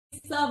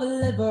of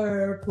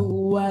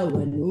Liverpool. Well,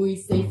 when we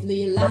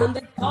safely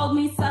landed, called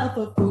myself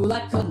a fool.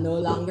 I could no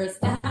longer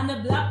stand.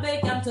 The blood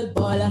began to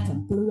boil. A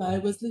temper I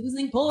was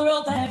losing. Poor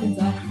old heavens,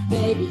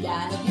 they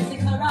began abusing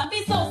her on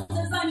me. So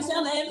says I'm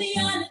shall live the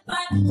end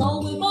fine.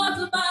 So we bought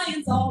a buy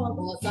and saw I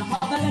was a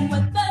hobbit. And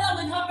with fellow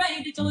in her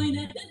raid to join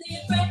it in the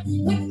affray.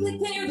 Quickly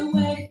cleared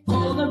away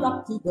all the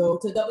rocky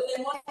road to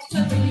Dublin. What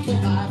should we do?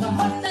 Have a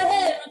horse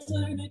ahead and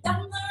turn it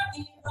down the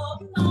rocky road.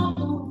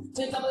 No,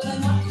 to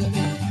Dublin, what to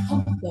do?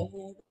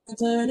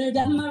 Turn her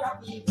down the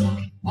rocky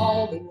road,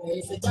 all the way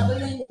to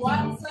Dublin,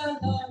 once a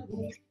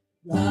long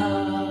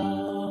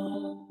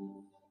round.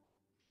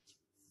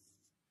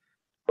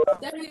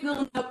 There you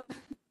go now.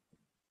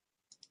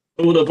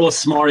 Oh, the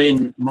bus,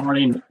 Maureen,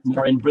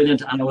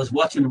 brilliant. And I was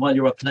watching while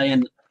you were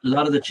playing. A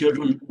lot of the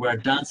children were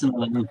dancing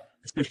along,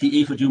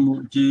 especially Aoife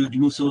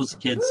Dumusso's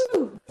kids.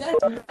 Ooh,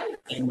 that's right.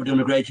 And we're doing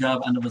a great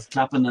job, and it was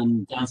clapping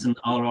and dancing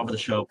all over the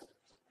show.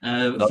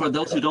 For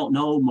those who don't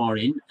know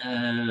Maureen,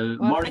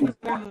 Maureen was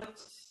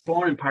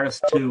born in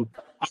Paris to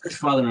Irish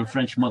father and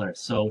French mother,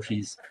 so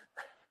she's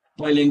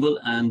bilingual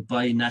and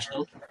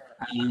binational,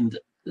 and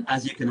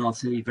as you can all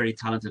see, very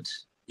talented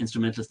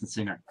instrumentalist and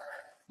singer.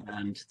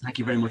 And thank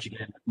you very much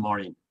again,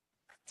 Maureen.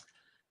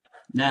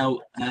 Now,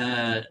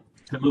 to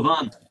move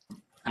on,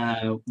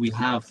 we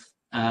have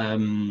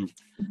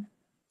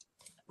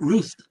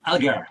Ruth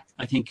Algar,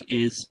 I think,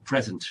 is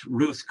present.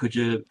 Ruth, could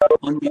you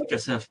unmute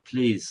yourself,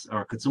 please?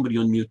 Or could somebody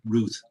unmute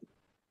Ruth?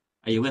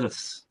 Are you with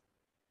us?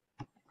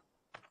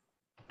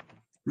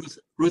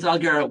 Ruth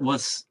Algar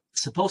was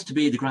supposed to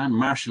be the Grand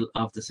Marshal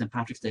of the St.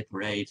 Patrick's Day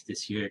Parade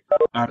this year,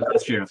 or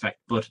last year, in fact,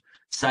 but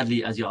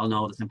sadly, as you all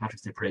know, the St.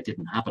 Patrick's Day Parade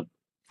didn't happen.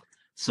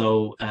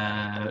 So,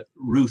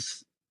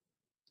 Ruth,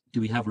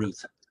 do we have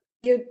Ruth?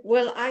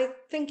 Well, I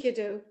think you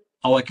do.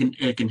 Oh, I can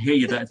hear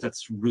you.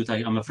 That's Ruth.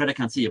 I'm afraid I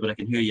can't see you, but I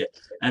can hear you.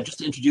 Just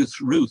to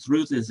introduce Ruth.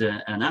 Ruth is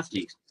an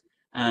athlete,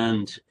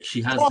 and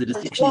she has the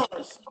distinction.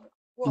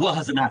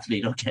 Was an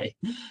athlete, okay.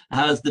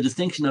 Has the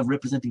distinction of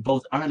representing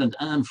both Ireland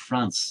and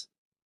France.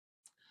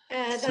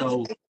 That's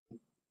So,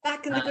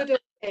 back in the good old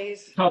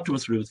days. talk to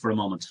us, Ruth, for a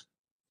moment.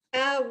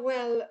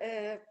 Well,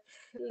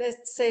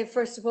 let's say,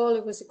 first of all,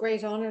 it was a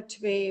great honour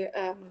to be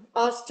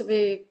asked to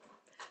be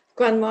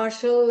Grand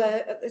Marshal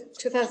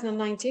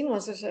 2019,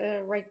 was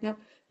it right now?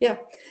 Yeah,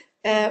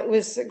 it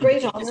was a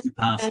great honour.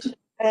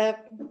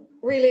 And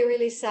really,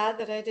 really sad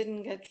that I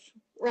didn't get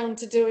round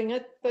to doing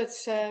it, but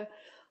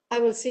I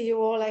will see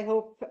you all, I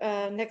hope,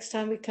 next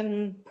time we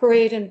can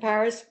parade in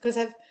Paris, because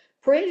I've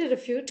paraded a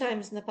few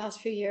times in the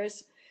past few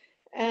years.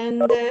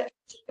 And it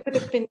would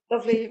have been a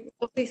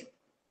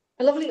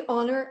lovely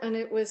honour, and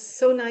it was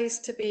so nice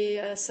to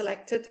be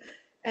selected.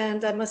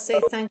 And I must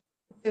say thank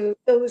you to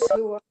those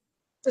who were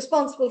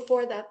responsible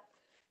for that.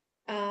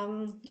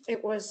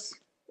 It was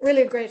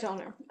really a great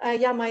honour.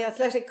 Yeah, my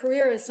athletic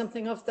career is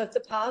something of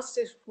the past.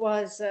 It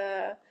was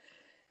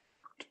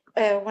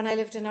when I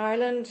lived in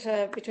Ireland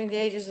between the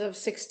ages of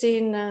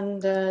 16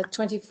 and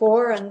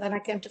 24, and then I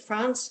came to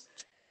France.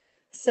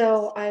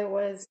 So I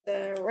was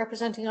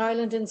representing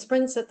Ireland in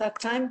sprints at that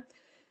time.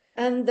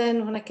 And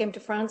then when I came to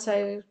France,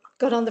 I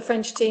got on the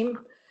French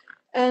team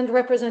and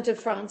represented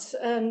France.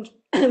 And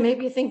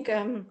maybe you think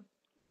it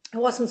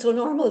wasn't so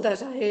normal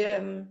that I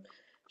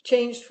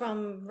changed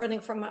from running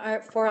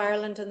for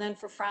Ireland and then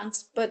for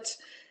France. But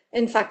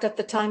in fact, at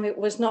the time, it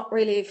was not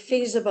really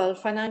feasible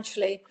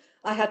financially.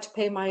 I had to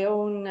pay my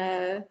own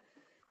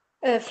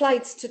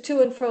flights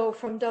to and fro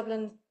from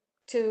Dublin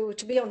to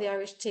be on the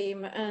Irish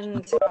team,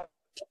 and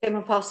it became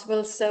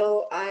impossible.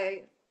 So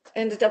I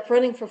ended up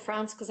running for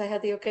France because I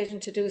had the occasion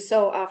to do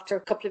so after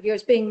a couple of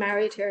years being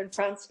married here in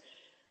France.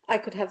 I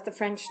could have the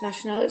French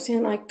nationality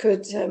and I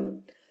could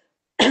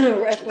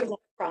represent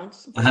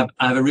France. I have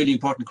a really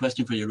important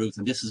question for you, Ruth,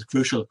 and this is a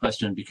crucial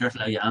question. Be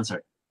careful how you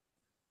answer.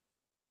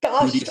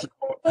 Gosh.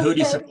 Who do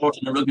you support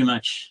in a rugby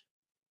match?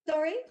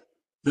 Sorry?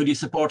 Who do you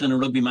support in a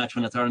rugby match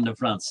when it's Ireland and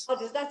France? Oh,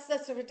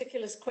 that's a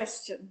ridiculous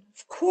question.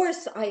 Of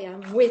course I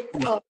am with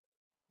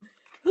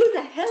who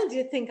the hell do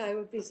you think I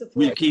would be supporting?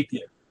 We'll keep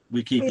you.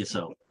 We'll keep you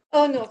so.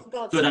 Oh no, for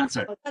God's Good sake.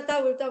 answer. No,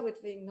 that would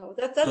be no.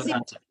 That's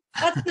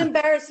an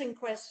embarrassing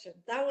question.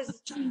 That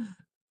was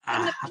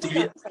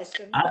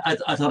question.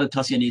 I thought I'd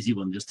toss you an easy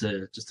one just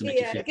to make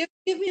you feel.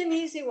 Give me an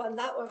easy one.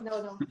 That one,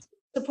 no.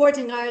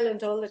 Supporting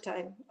Ireland all the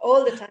time.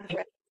 All the time.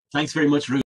 Thanks very much, Ruth.